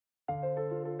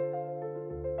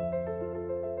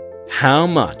How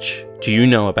much do you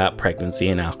know about pregnancy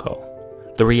and alcohol?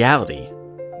 The reality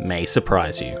may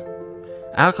surprise you.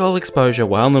 Alcohol exposure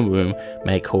while in the womb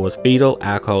may cause fetal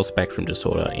alcohol spectrum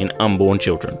disorder in unborn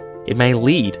children. It may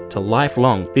lead to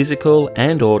lifelong physical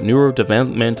and/or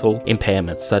neurodevelopmental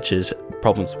impairments such as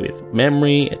problems with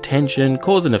memory, attention,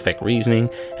 cause and effect reasoning,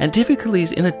 and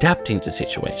difficulties in adapting to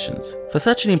situations. For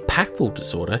such an impactful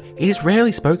disorder, it is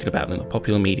rarely spoken about in the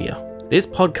popular media. This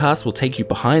podcast will take you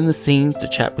behind the scenes to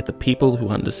chat with the people who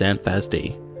understand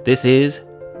FASD. This is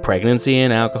Pregnancy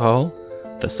and Alcohol,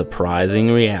 the Surprising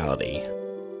Reality.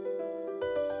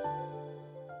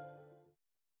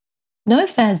 No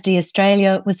FASD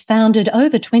Australia was founded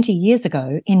over 20 years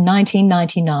ago in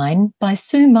 1999 by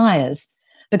Sue Myers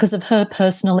because of her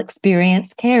personal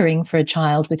experience caring for a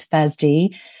child with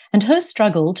FASD and her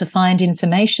struggle to find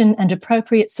information and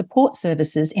appropriate support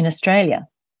services in Australia.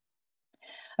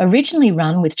 Originally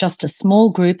run with just a small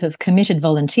group of committed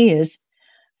volunteers,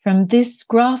 from this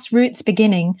grassroots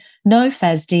beginning, No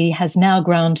FASD has now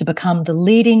grown to become the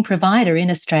leading provider in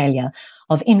Australia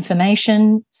of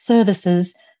information,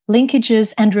 services,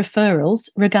 linkages and referrals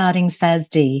regarding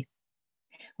FASD.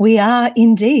 We are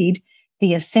indeed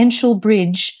the essential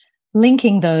bridge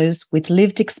linking those with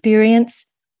lived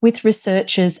experience with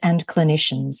researchers and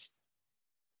clinicians.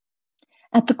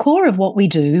 At the core of what we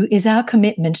do is our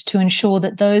commitment to ensure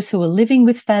that those who are living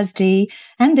with FASD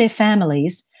and their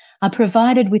families are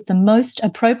provided with the most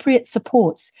appropriate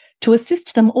supports to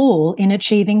assist them all in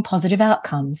achieving positive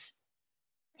outcomes.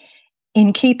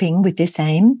 In keeping with this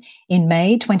aim, in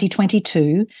May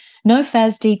 2022, No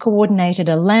FASD coordinated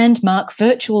a landmark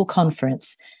virtual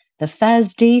conference, the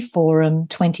FASD Forum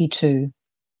 22.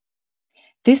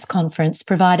 This conference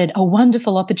provided a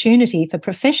wonderful opportunity for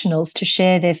professionals to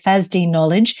share their FASD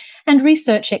knowledge and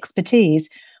research expertise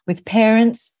with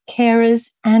parents, carers,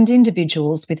 and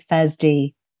individuals with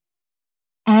FASD.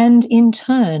 And in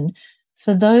turn,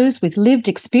 for those with lived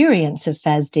experience of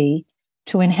FASD,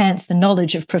 to enhance the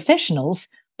knowledge of professionals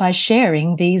by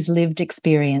sharing these lived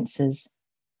experiences.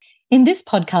 In this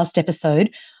podcast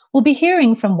episode, we'll be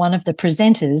hearing from one of the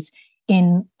presenters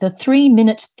in the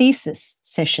 3-minute thesis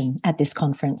session at this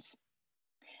conference.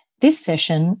 This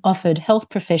session offered health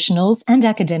professionals and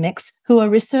academics who are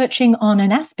researching on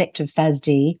an aspect of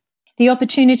FASD the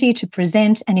opportunity to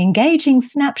present an engaging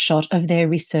snapshot of their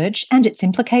research and its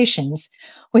implications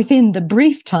within the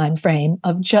brief time frame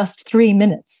of just 3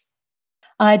 minutes.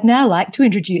 I'd now like to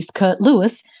introduce Kurt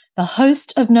Lewis, the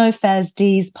host of No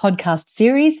FASD's podcast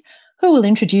series, who will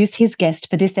introduce his guest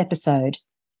for this episode.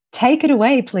 Take it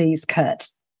away, please,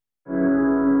 Kurt.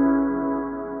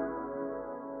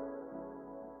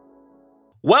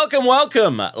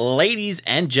 Welcome, ladies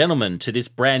and gentlemen, to this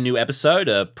brand new episode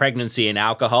of Pregnancy and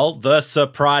Alcohol, the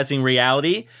Surprising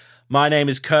Reality. My name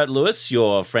is Kurt Lewis,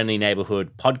 your friendly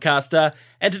neighborhood podcaster,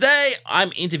 and today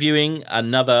I'm interviewing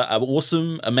another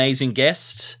awesome, amazing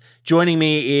guest. Joining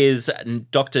me is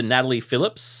Dr. Natalie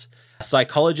Phillips,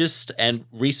 psychologist and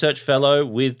research fellow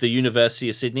with the University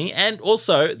of Sydney, and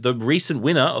also the recent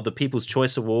winner of the People's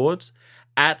Choice Awards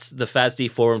at the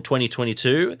FASD Forum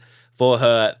 2022 for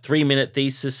her 3-minute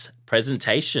thesis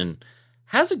presentation.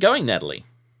 How's it going, Natalie?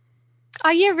 Oh,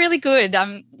 yeah, really good.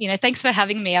 Thanks for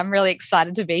having me. I'm really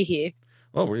excited to be here.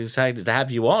 Well, we're excited to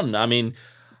have you on. I mean,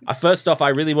 first off, I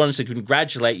really wanted to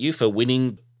congratulate you for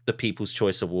winning the People's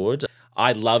Choice Award.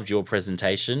 I loved your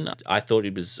presentation. I thought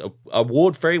it was an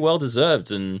award very well deserved,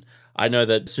 and I know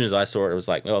that as soon as I saw it, I was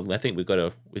like, "Oh, I think we got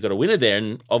a winner there."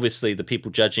 And obviously, the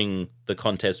people judging the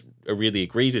contest really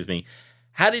agreed with me.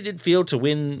 How did it feel to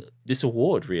win this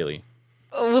award? Really?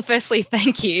 Well, firstly,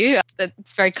 thank you.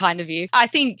 That's very kind of you.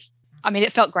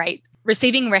 It felt great.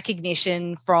 Receiving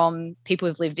recognition from people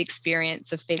with lived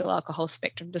experience of fetal alcohol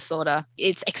spectrum disorder,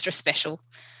 it's extra special.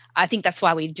 I think that's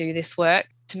why we do this work,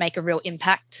 to make a real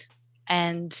impact.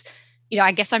 And,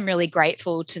 I guess I'm really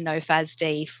grateful to No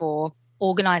FASD for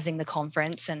organising the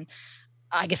conference and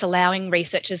I guess allowing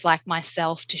researchers like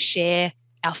myself to share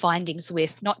our findings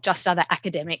with not just other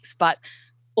academics, but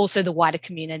also the wider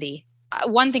community.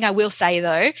 One thing I will say,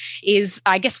 though, is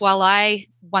I guess while I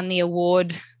won the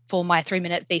award for my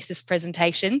 3-minute thesis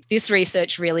presentation, this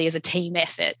research really is a team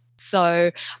effort.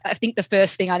 So I think the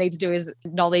first thing I need to do is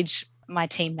acknowledge my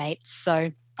teammates.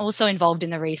 So also involved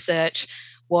in the research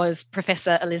was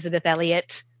Professor Elizabeth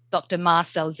Elliott, Dr.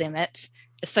 Marcel Zemet,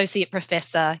 Associate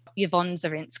Professor Yvonne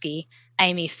Zarinsky,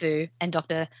 Amy Fu, and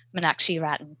Dr. Meenakshi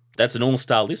Rattan. That's an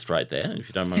all-star list right there, if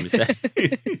you don't mind me saying.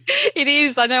 It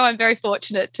is. I know I'm very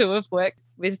fortunate to have worked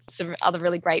with some other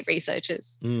really great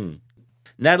researchers.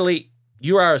 Natalie,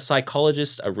 you are a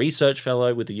psychologist, a research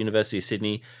fellow with the University of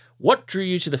Sydney. What drew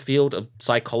you to the field of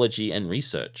psychology and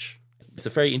research? It's a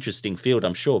very interesting field,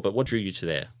 I'm sure, but what drew you to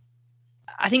there?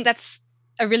 I think that's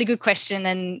a really good question,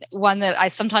 and one that I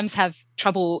sometimes have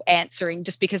trouble answering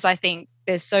just because I think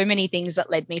there's so many things that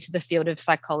led me to the field of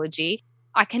psychology.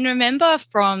 I can remember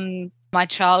from my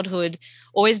childhood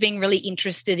always being really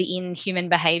interested in human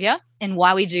behavior and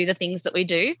why we do the things that we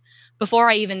do before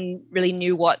I even really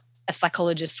knew what a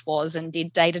psychologist was and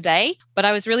did day to day. But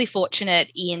I was really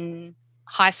fortunate in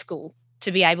high school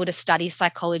to be able to study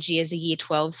psychology as a year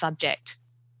 12 subject.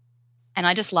 And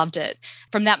I just loved it.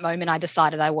 From that moment, I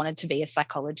decided I wanted to be a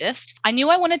psychologist. I knew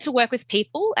I wanted to work with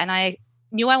people and I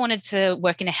knew I wanted to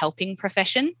work in a helping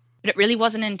profession, but it really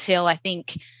wasn't until I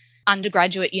think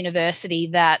undergraduate university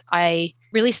that I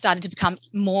really started to become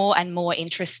more and more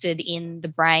interested in the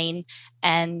brain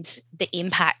and the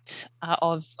impact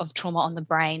of trauma on the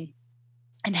brain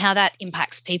and how that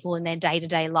impacts people in their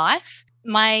day-to-day life.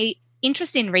 My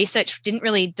interest in research didn't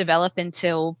really develop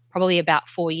until probably about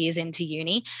 4 years into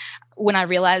uni, when I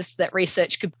realized that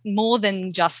research could be more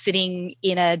than just sitting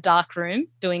in a dark room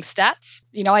doing stats.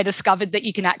 I discovered that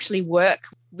you can actually work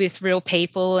with real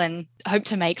people and hope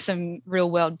to make some real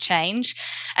world change.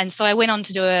 And so I went on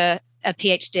to do a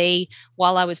PhD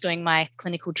while I was doing my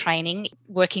clinical training,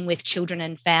 working with children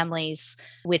and families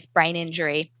with brain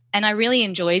injury. And I really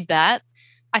enjoyed that.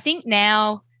 I think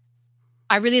now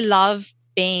I really love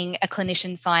being a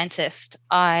clinician scientist.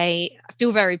 I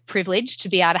feel very privileged to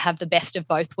be able to have the best of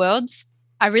both worlds.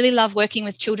 I really love working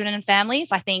with children and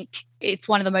families. I think it's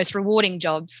one of the most rewarding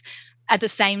jobs. At the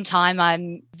same time,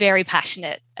 I'm very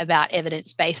passionate about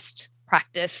evidence-based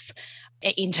practice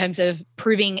in terms of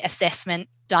proving assessment,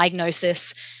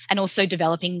 diagnosis, and also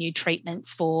developing new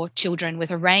treatments for children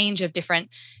with a range of different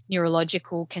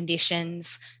neurological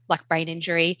conditions like brain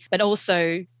injury, but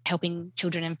also helping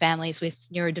children and families with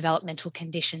neurodevelopmental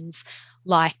conditions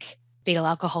like fetal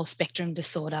alcohol spectrum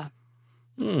disorder.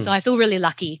 So I feel really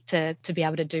lucky to be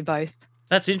able to do both.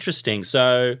 That's interesting.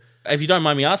 So if you don't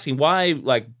mind me asking, why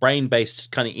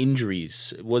brain-based kind of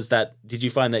injuries? Did you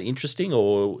find that interesting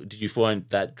or did you find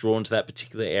that drawn to that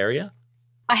particular area?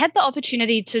 I had the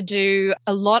opportunity to do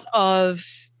a lot of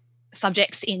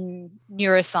subjects in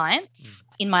neuroscience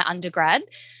in my undergrad,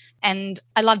 and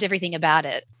I loved everything about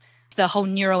it. The whole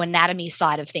neuroanatomy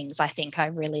side of things, I think I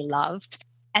really loved.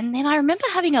 And then I remember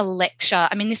having a lecture.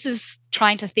 This is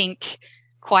trying to think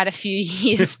quite a few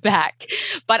years back,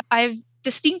 but I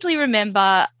distinctly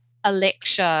remember a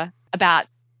lecture about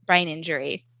brain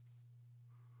injury.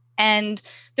 And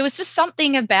there was just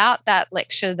something about that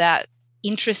lecture that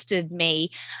interested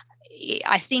me.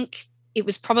 I think it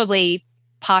was probably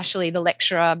partially the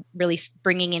lecturer really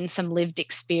bringing in some lived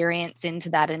experience into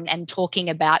that and talking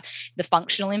about the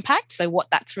functional impact, so what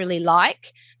that's really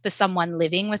like for someone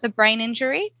living with a brain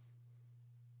injury.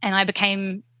 And I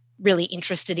became really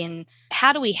interested in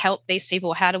how do we help these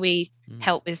people? How do we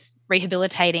help with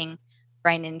rehabilitating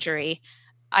brain injury?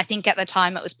 I think at the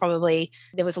time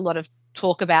there was a lot of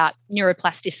talk about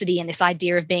neuroplasticity and this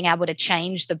idea of being able to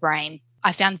change the brain.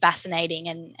 I found fascinating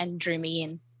and drew me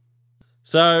in.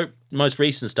 So, most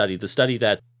recent study, the study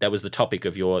that was the topic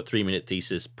of your 3-minute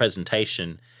thesis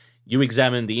presentation, you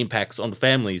examined the impacts on the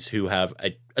families who have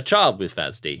a child with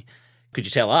FASD. Could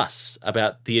you tell us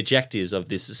about the objectives of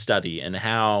this study and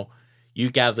how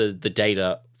you gathered the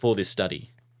data for this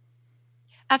study?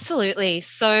 Absolutely.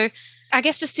 So I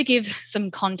guess just to give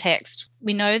some context,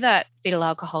 we know that fetal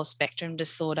alcohol spectrum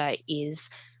disorder is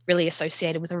really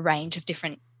associated with a range of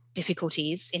different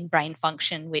difficulties in brain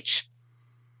function, which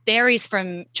varies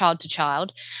from child to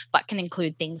child, but can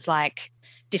include things like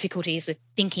difficulties with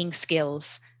thinking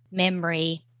skills,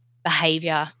 memory,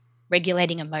 behaviour,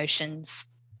 regulating emotions,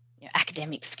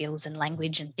 academic skills and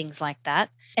language and things like that.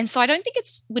 And so I don't think it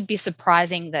would be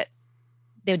surprising that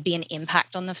there would be an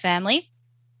impact on the family,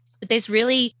 but there's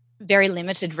really very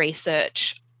limited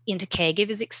research into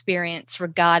caregivers' experience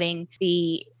regarding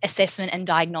the assessment and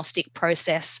diagnostic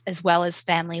process as well as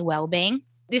family wellbeing.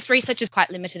 This research is quite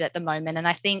limited at the moment, and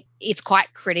I think it's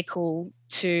quite critical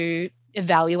to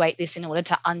evaluate this in order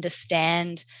to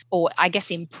understand or I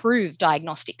guess improve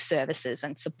diagnostic services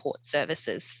and support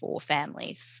services for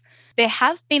families. There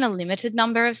have been a limited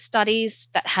number of studies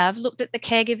that have looked at the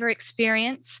caregiver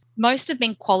experience. Most have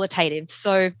been qualitative,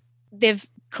 so they've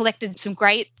collected some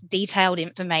great detailed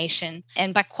information.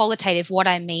 And by qualitative, what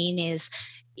I mean is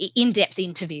in-depth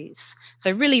interviews,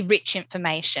 so really rich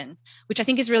information, which I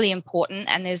think is really important.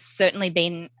 And there's certainly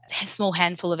been a small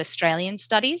handful of Australian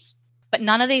studies, but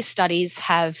none of these studies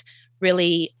have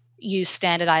really used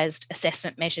standardized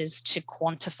assessment measures to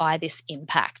quantify this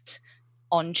impact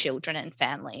on children and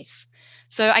families.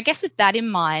 So I guess with that in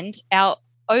mind, our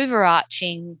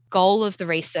overarching goal of the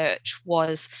research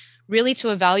was really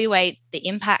to evaluate the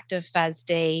impact of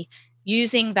FASD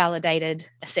using validated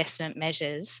assessment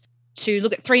measures to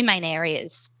look at three main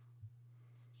areas.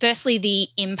 Firstly, the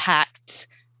impact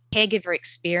caregiver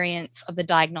experience of the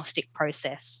diagnostic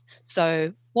process.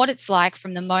 So what it's like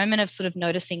from the moment of sort of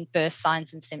noticing first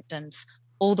signs and symptoms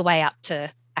all the way up to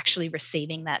actually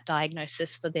receiving that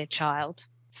diagnosis for their child.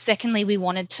 Secondly, we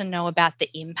wanted to know about the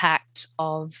impact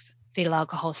of fetal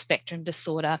alcohol spectrum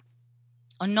disorder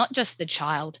on not just the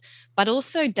child, but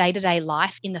also day-to-day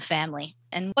life in the family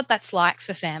and what that's like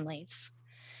for families.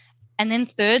 And then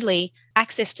thirdly,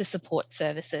 access to support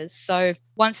services. So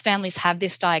once families have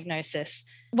this diagnosis,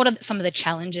 what are some of the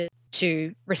challenges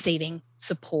to receiving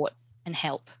support and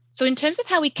help? So in terms of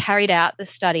how we carried out the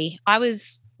study, I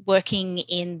was working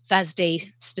in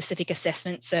FASD specific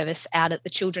assessment service out at the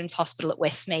Children's Hospital at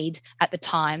Westmead at the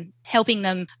time, helping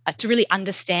them to really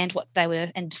understand what they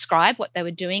were and describe what they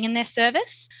were doing in their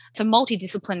service. It's a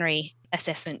multidisciplinary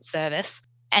assessment service.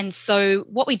 And so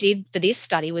what we did for this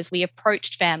study was we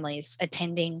approached families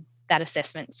attending that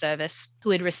assessment service who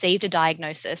had received a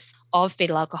diagnosis of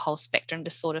fetal alcohol spectrum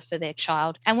disorder for their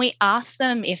child. And we asked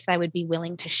them if they would be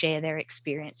willing to share their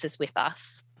experiences with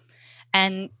us.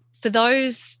 And for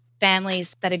those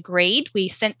families that agreed, we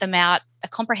sent them out a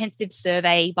comprehensive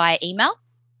survey via email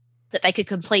that they could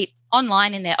complete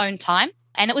online in their own time.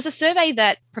 And it was a survey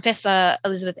that Professor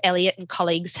Elizabeth Elliott and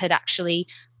colleagues had actually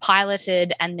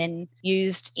piloted and then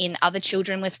used in other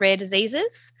children with rare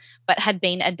diseases, but had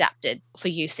been adapted for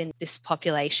use in this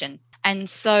population. And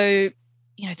so,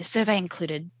 the survey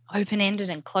included open-ended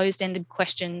and closed-ended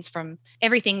questions from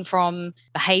everything from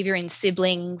behaviour in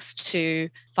siblings to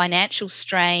financial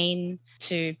strain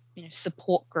to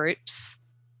support groups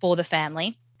for the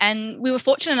family. And we were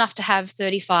fortunate enough to have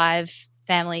 35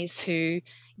 families who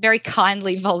very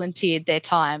kindly volunteered their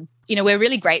time. We're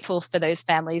really grateful for those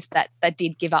families that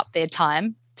did give up their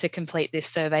time to complete this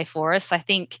survey for us. I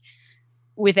think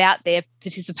without their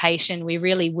participation, we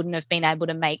really wouldn't have been able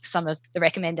to make some of the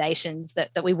recommendations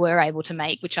that we were able to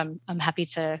make, which I'm happy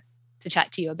to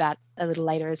chat to you about a little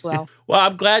later as well. Well,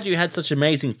 I'm glad you had such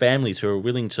amazing families who are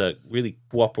willing to really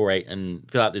cooperate and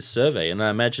fill out this survey. And I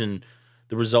imagine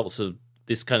the results of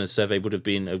this kind of survey would have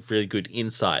been a really good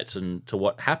insight into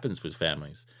what happens with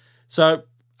families. So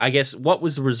I guess, what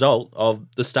was the result of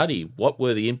the study? What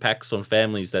were the impacts on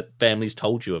families that families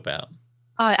told you about?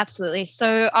 Oh, absolutely.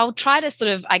 So I'll try to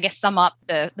sort of, sum up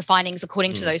the findings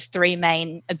according to those three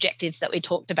main objectives that we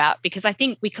talked about, because I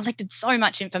think we collected so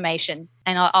much information,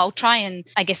 and I'll try and,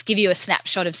 give you a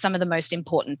snapshot of some of the most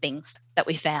important things that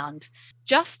we found.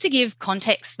 Just to give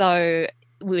context, though,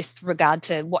 with regard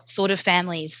to what sort of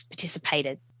families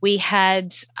participated, we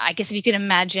had, if you could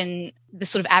imagine, the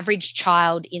sort of average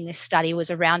child in this study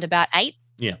was around about 8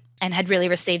 and had really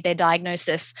received their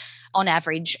diagnosis on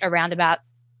average around about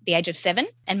the age of 7,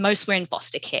 and most were in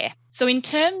foster care. So in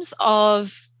terms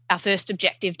of our first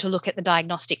objective to look at the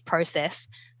diagnostic process,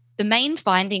 the main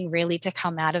finding really to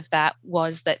come out of that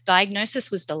was that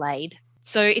diagnosis was delayed.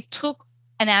 So it took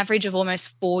an average of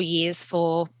almost 4 years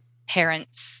for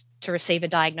parents to receive a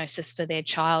diagnosis for their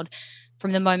child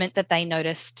from the moment that they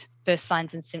noticed first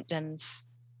signs and symptoms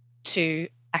to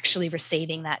actually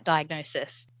receiving that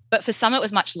diagnosis. But for some, it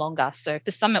was much longer. So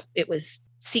for some, it was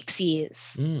 6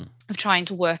 years of trying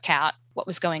to work out what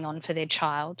was going on for their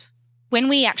child. When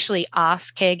we actually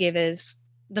asked caregivers,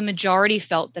 the majority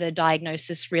felt that a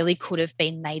diagnosis really could have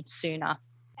been made sooner.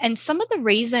 And some of the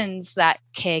reasons that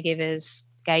caregivers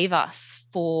gave us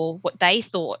for what they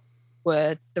thought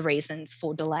were the reasons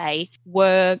for delay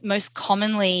were most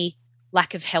commonly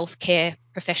lack of healthcare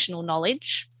professional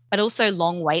knowledge, but also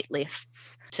long wait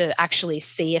lists to actually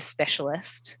see a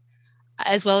specialist,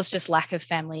 as well as just lack of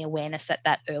family awareness at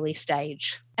that early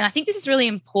stage. And I think this is really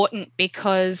important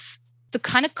because the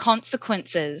kind of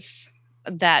consequences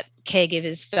that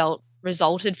caregivers felt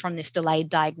resulted from this delayed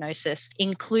diagnosis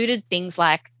included things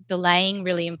like delaying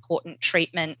really important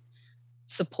treatment,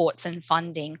 supports and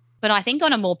funding. But I think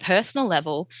on a more personal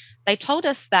level, they told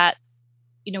us that,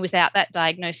 without that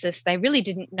diagnosis, they really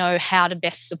didn't know how to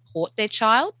best support their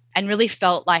child and really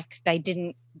felt like they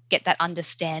didn't get that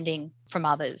understanding from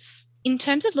others. In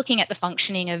terms of looking at the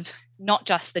functioning of not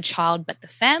just the child, but the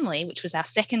family, which was our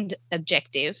second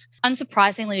objective,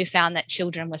 unsurprisingly, we found that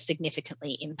children were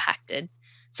significantly impacted.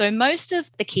 So most of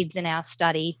the kids in our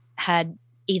study had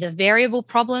either variable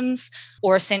problems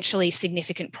or essentially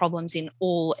significant problems in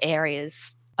all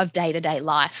areas of day-to-day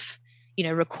life,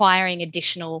 requiring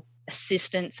additional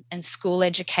assistance and school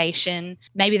education.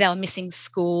 Maybe they were missing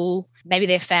school, maybe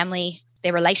their family,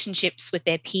 their relationships with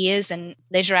their peers and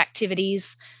leisure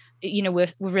activities were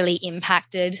really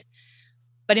impacted.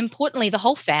 But importantly, the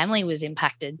whole family was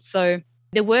impacted. So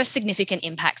there were significant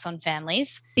impacts on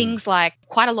families, things like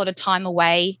quite a lot of time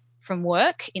away from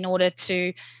work in order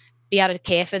to be able to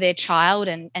care for their child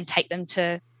and take them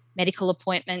to medical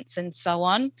appointments and so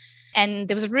on. And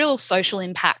there was a real social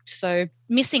impact. So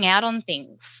missing out on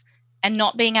things and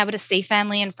not being able to see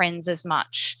family and friends as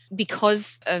much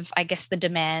because of, I guess, the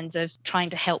demands of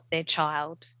trying to help their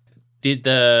child. Did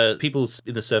the people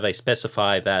in the survey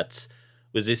specify that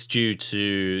was this due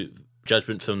to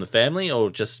judgment from the family or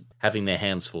just having their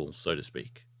hands full, so to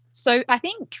speak? So I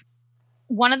think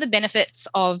one of the benefits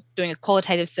of doing a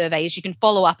qualitative survey is you can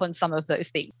follow up on some of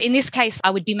those things. In this case, I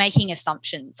would be making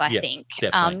assumptions, I think.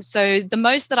 So the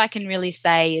most that I can really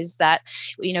say is that,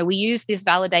 we used this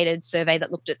validated survey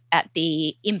that looked at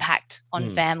the impact on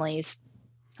families,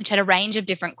 which had a range of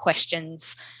different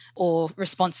questions or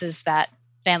responses that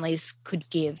families could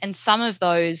give. And some of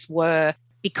those were,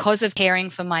 because of caring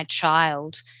for my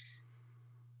child,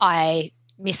 I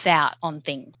miss out on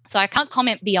things. So I can't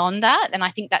comment beyond that. And I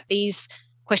think that these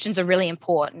questions are really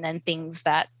important and things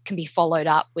that can be followed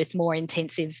up with more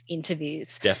intensive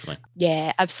interviews. Definitely.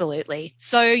 Yeah, absolutely.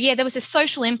 So there was a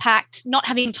social impact. Not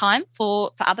having time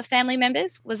for other family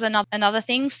members was another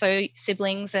thing. So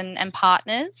siblings and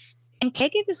partners. And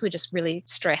caregivers were just really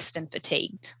stressed and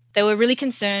fatigued. They were really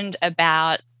concerned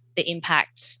about the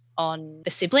impact on the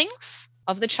siblings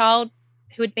of the child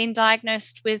who had been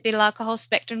diagnosed with fetal alcohol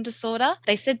spectrum disorder.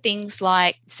 They said things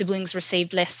like siblings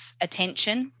received less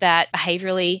attention, that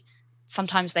behaviourally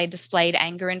sometimes they displayed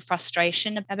anger and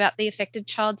frustration about the affected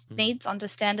child's needs,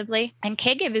 understandably. And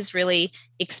caregivers really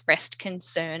expressed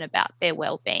concern about their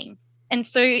well-being. And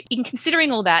so in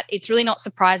considering all that, it's really not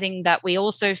surprising that we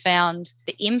also found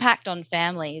the impact on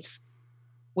families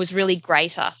was really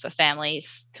greater for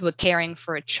families who were caring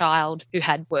for a child who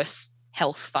had worse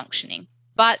health functioning.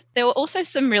 But there were also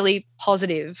some really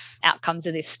positive outcomes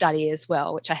of this study as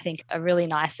well, which I think are really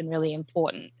nice and really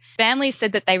important. Families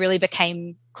said that they really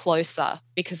became closer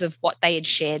because of what they had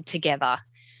shared together.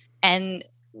 And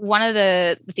one of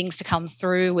the things to come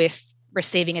through with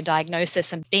receiving a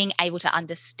diagnosis and being able to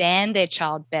understand their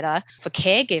child better for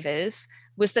caregivers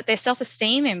was that their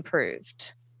self-esteem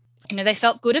improved. They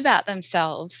felt good about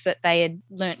themselves, that they had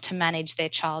learnt to manage their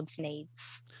child's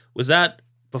needs. Was that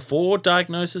before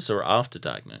diagnosis or after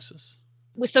diagnosis?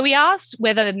 So we asked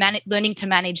whether learning to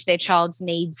manage their child's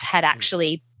needs had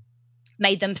actually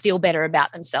made them feel better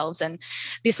about themselves. And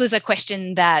this was a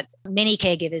question that many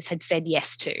caregivers had said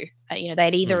yes to.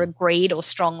 They'd either agreed or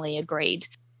strongly agreed.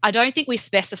 I don't think we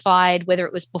specified whether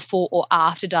it was before or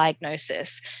after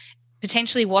diagnosis.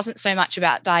 Potentially wasn't so much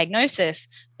about diagnosis,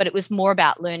 but it was more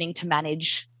about learning to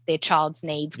manage their child's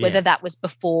needs, whether that was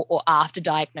before or after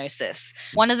diagnosis.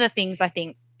 One of the things I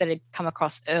think that had come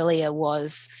across earlier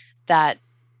was that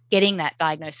getting that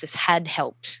diagnosis had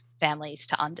helped families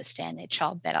to understand their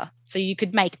child better. So you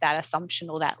could make that assumption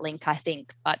or that link, I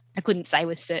think, but I couldn't say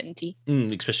with certainty.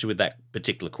 Especially with that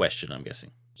particular question, I'm guessing.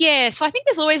 Yeah, so I think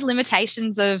there's always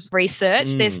limitations of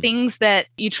research. There's things that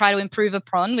you try to improve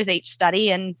upon with each study,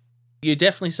 and you're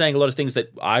definitely saying a lot of things that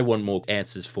I want more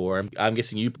answers for. I'm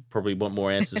guessing you probably want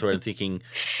more answers or thinking,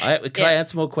 can I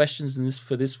answer more questions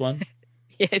for this one?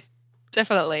 Yeah,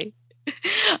 definitely.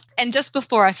 And just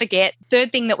before I forget,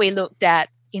 third thing that we looked at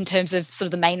in terms of sort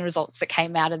of the main results that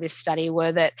came out of this study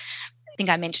were that, I think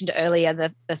I mentioned earlier,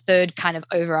 the third kind of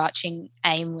overarching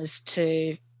aim was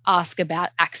to ask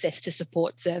about access to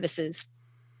support services.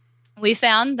 We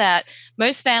found that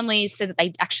most families said that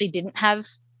they actually didn't have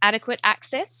adequate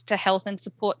access to health and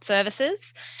support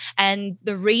services. And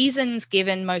the reasons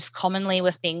given most commonly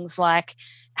were things like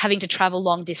having to travel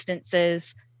long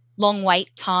distances, long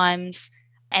wait times,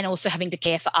 and also having to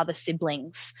care for other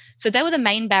siblings. So they were the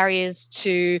main barriers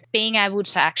to being able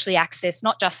to actually access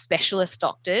not just specialist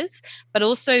doctors, but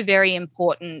also very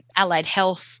important allied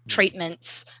health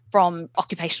treatments from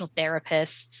occupational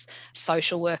therapists,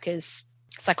 social workers,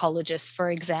 psychologists, for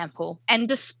example. And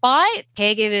despite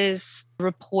caregivers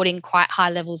reporting quite high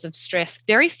levels of stress,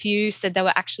 very few said they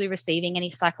were actually receiving any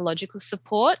psychological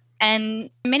support.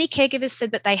 And many caregivers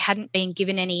said that they hadn't been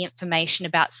given any information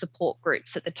about support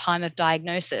groups at the time of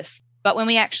diagnosis. But when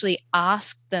we actually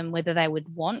asked them whether they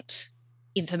would want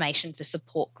information for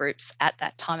support groups at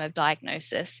that time of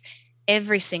diagnosis,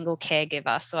 every single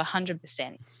caregiver, so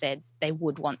 100%, said they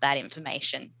would want that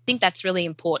information. I think that's really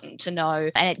important to know.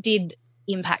 And it did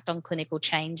impact on clinical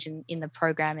change in the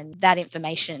program, and that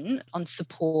information on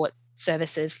support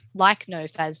services like No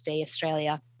FASD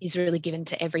Australia is really given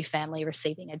to every family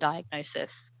receiving a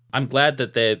diagnosis. I'm glad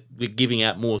that they're giving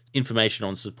out more information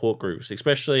on support groups,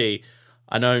 especially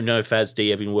I know No FASD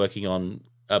have been working on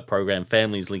program,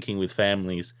 Families Linking with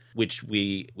Families, which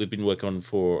we've been working on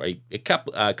for a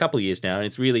couple of years now, and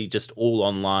it's really just all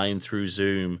online through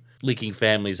Zoom, linking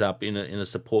families up in a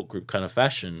support group kind of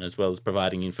fashion, as well as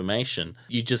providing information.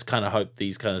 You just kind of hope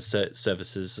these kind of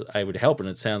services are able to help, and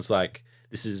it sounds like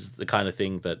this is the kind of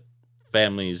thing that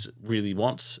families really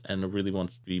want and really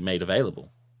want to be made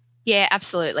available. Yeah,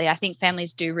 absolutely. I think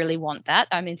families do really want that.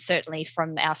 I mean, certainly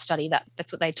from our study,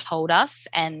 that's what they told us.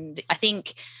 And I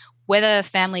think whether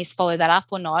families follow that up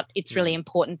or not, it's really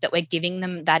important that we're giving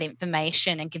them that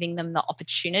information and giving them the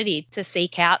opportunity to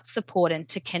seek out support and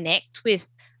to connect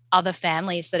with other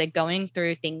families that are going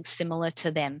through things similar to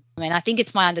them. I mean, I think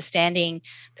it's my understanding,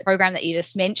 the program that you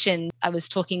just mentioned, I was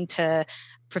talking to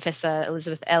Professor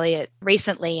Elizabeth Elliott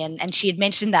recently, and she had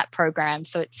mentioned that program.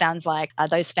 So it sounds like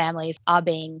those families are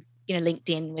being linked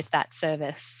in with that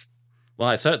service. Well,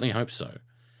 I certainly hope so.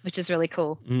 Which is really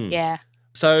cool. Yeah.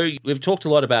 So we've talked a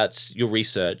lot about your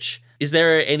research. Is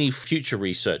there any future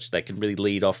research that can really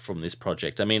lead off from this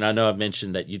project? I mean, I know I've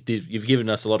mentioned that you've given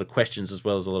us a lot of questions as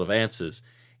well as a lot of answers.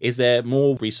 Is there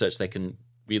more research that can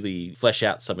really flesh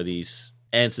out some of these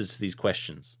answers to these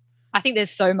questions? I think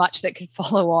there's so much that could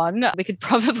follow on. We could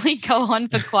probably go on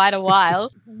for quite a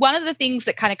while. One of the things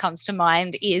that kind of comes to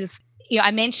mind is,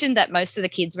 I mentioned that most of the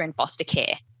kids were in foster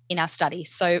care in our study.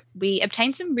 So we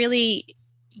obtained some really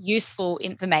useful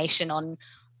information on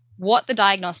what the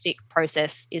diagnostic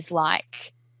process is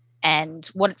like and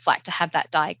what it's like to have that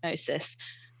diagnosis,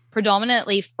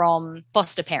 predominantly from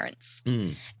foster parents.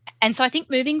 And so I think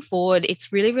moving forward,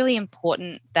 it's really, really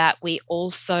important that we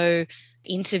also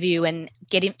interview and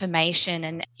get information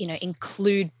and,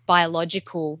 include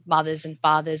biological mothers and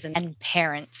fathers and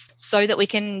parents so that we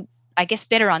can, I guess,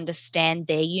 better understand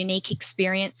their unique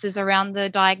experiences around the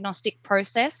diagnostic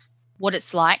process, what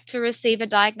it's like to receive a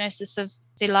diagnosis of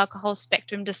fetal alcohol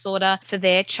spectrum disorder for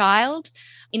their child,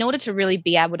 in order to really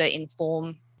be able to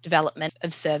inform development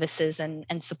of services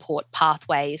and support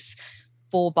pathways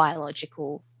for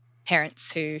biological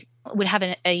parents who would have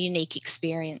a unique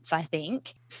experience, I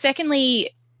think. Secondly,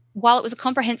 while it was a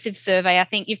comprehensive survey, I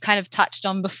think you've kind of touched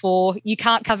on before, you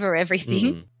can't cover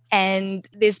everything. And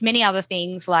there's many other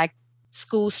things like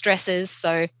school stresses,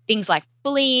 so things like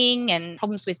bullying and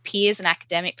problems with peers and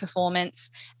academic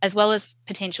performance, as well as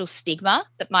potential stigma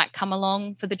that might come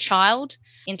along for the child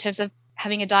in terms of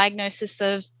having a diagnosis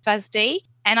of FASD.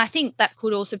 And I think that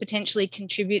could also potentially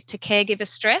contribute to caregiver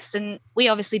stress. And we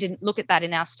obviously didn't look at that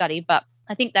in our study, but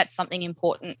I think that's something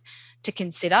important to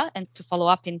consider and to follow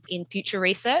up in future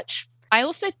research. I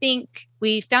also think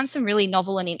we found some really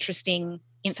novel and interesting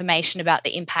information about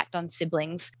the impact on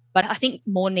siblings, but I think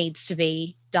more needs to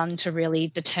be done to really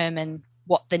determine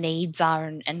what the needs are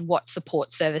and what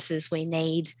support services we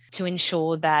need to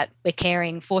ensure that we're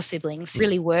caring for siblings who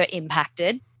really were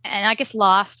impacted. And I guess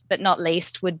last but not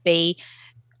least would be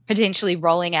potentially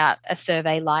rolling out a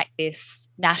survey like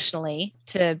this nationally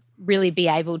to really be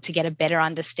able to get a better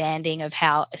understanding of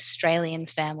how Australian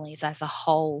families as a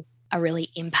whole are really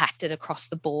impacted across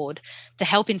the board, to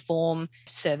help inform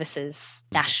services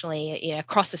nationally,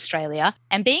 across Australia.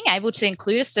 And being able to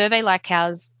include a survey like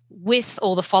ours with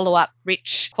all the follow-up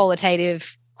rich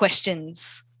qualitative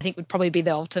questions, I think would probably be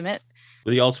the ultimate.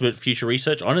 With the ultimate future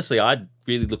research, honestly, I'd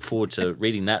really look forward to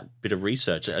reading that bit of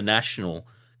research, a national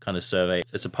kind of survey,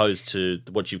 as opposed to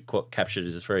what you've captured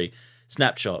as a very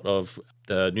snapshot of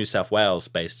the New South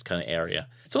Wales-based kind of area.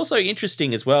 It's also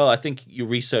interesting as well, I think your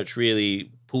research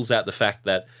really pulls out the fact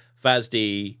that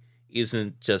FASD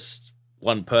isn't just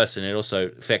one person, it also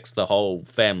affects the whole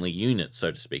family unit,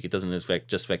 so to speak. It doesn't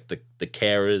just affect the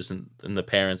carers and the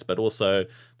parents, but also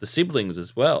the siblings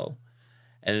as well.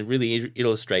 And it really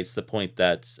illustrates the point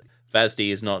that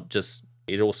FASD is not just,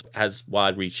 it also has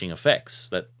wide-reaching effects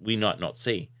that we might not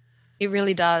see. It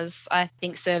really does. I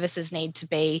think services need to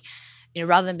be,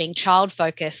 rather than being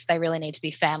child-focused, they really need to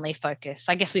be family-focused.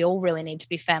 I guess we all really need to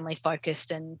be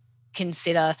family-focused and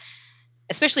consider,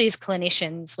 especially as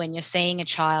clinicians, when you're seeing a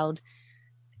child,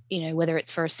 whether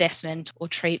it's for assessment or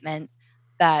treatment,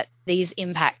 that these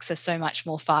impacts are so much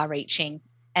more far-reaching.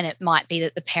 And it might be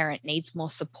that the parent needs more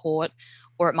support,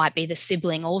 or it might be the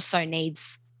sibling also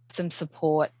needs some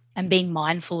support, and being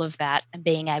mindful of that and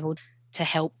being able to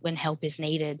help when help is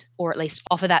needed, or at least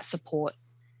offer that support.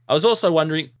 I was also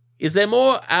wondering, is there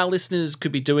more our listeners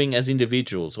could be doing as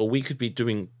individuals, or we could be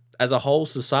doing as a whole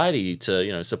society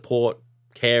to, support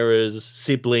carers,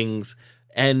 siblings,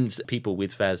 and people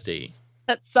with FASD?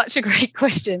 That's such a great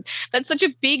question. That's such a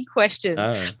big question.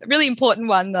 A really important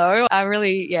one, though. I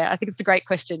think it's a great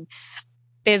question.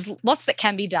 there's lots that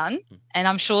can be done, and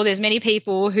I'm sure there's many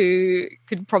people who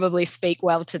could probably speak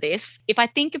well to this. If I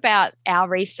think about our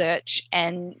research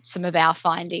and some of our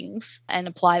findings and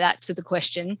apply that to the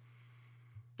question,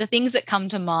 the things that come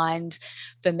to mind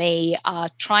for me are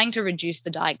trying to reduce the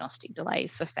diagnostic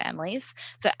delays for families.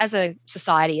 So as a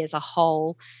society as a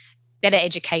whole, better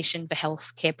education for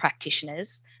healthcare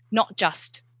practitioners, not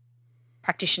just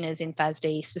practitioners in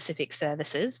FASD specific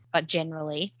services, but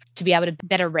generally to be able to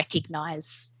better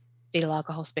recognise fetal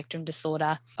alcohol spectrum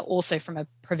disorder, also from a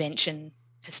prevention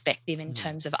perspective in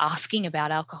terms of asking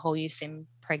about alcohol use in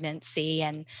pregnancy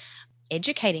and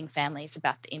educating families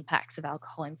about the impacts of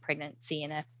alcohol in pregnancy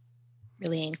in a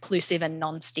really inclusive and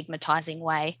non-stigmatising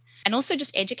way. And also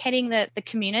just educating the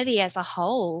community as a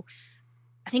whole.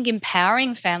 I think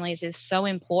empowering families is so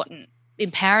important,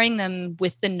 empowering them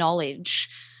with the knowledge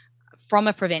from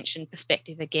a prevention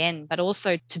perspective again, but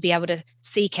also to be able to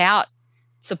seek out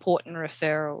support and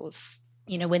referrals,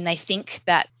 when they think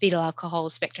that fetal alcohol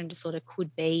spectrum disorder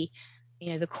could be,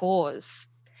 the cause.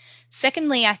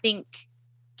 Secondly, I think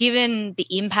given the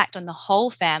impact on the whole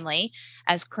family,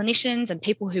 as clinicians and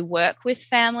people who work with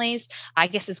families, I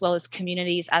guess as well as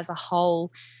communities as a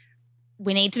whole,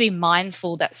 we need to be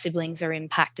mindful that siblings are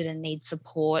impacted and need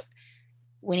support.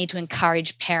 We need to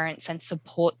encourage parents and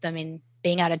support them in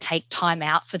being able to take time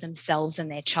out for themselves and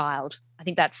their child. I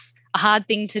think that's a hard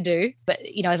thing to do, but,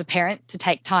 as a parent, to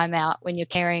take time out when you're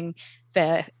caring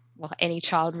for, any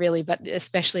child really, but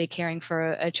especially caring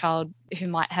for a child who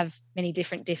might have many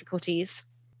different difficulties,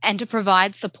 and to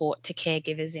provide support to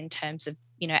caregivers in terms of,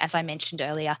 as I mentioned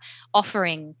earlier,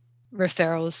 offering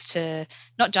referrals to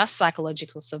not just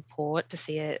psychological support, to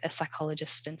see a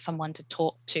psychologist and someone to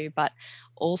talk to, but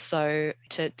also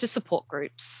to support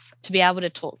groups, to be able to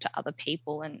talk to other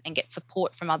people and get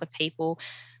support from other people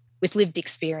with lived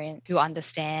experience who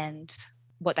understand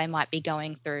what they might be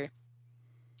going through.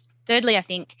 Thirdly, I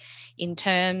think in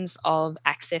terms of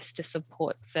access to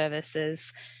support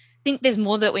services, I think there's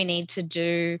more that we need to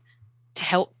do to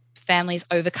help families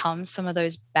overcome some of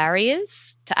those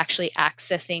barriers to actually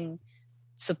accessing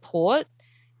support.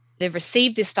 They've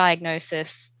received this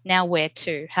diagnosis, now where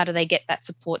to? How do they get that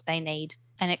support they need?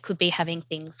 And it could be having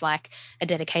things like a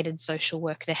dedicated social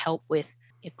worker to help with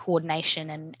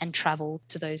coordination and travel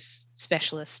to those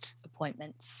specialist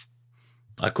appointments.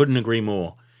 I couldn't agree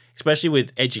more, especially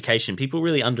with education. People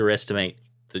really underestimate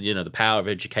the power of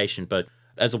education, but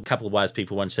as a couple of wise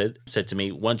people once said to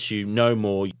me, once you know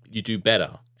more, you do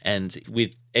better. And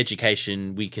with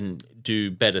education, we can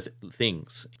do better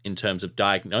things in terms of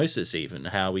diagnosis, even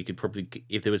how we could probably,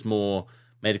 if there was more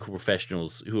medical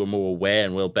professionals who are more aware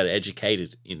and better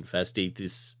educated in FASD,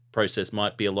 this process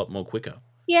might be a lot more quicker.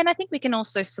 Yeah, and I think we can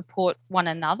also support one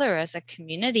another as a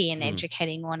community in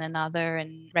educating one another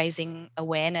and raising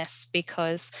awareness,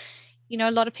 because,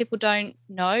 a lot of people don't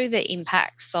know the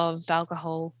impacts of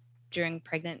alcohol during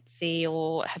pregnancy,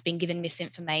 or have been given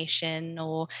misinformation,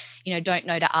 or, don't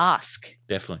know to ask.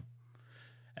 Definitely.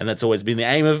 And that's always been the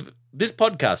aim of this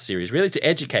podcast series, really, to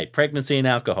educate pregnancy and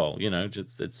alcohol.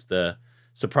 It's the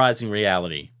surprising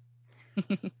reality.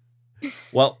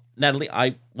 Well, Natalie,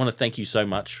 I want to thank you so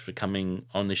much for coming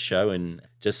on this show and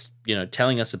just,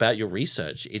 telling us about your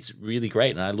research. It's really great.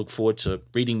 And I look forward to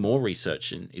reading more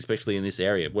research, and especially in this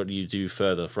area. What do you do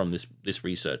further from this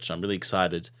research? I'm really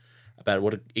excited about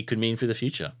what it could mean for the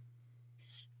future.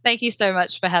 Thank you so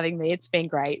much for having me. It's been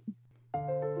great.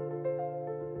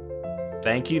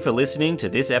 Thank you for listening to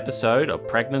this episode of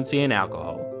Pregnancy and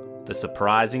Alcohol, The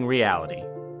Surprising Reality.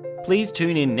 Please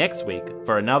tune in next week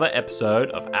for another episode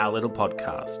of our little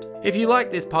podcast. If you like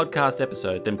this podcast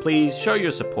episode, then please show your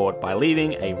support by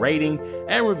leaving a rating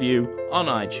and review on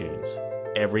iTunes.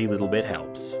 Every little bit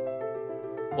helps.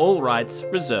 All rights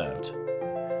reserved.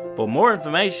 For more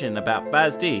information about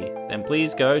FASD, then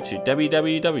please go to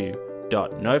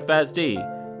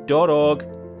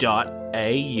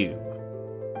www.nofasd.org.au.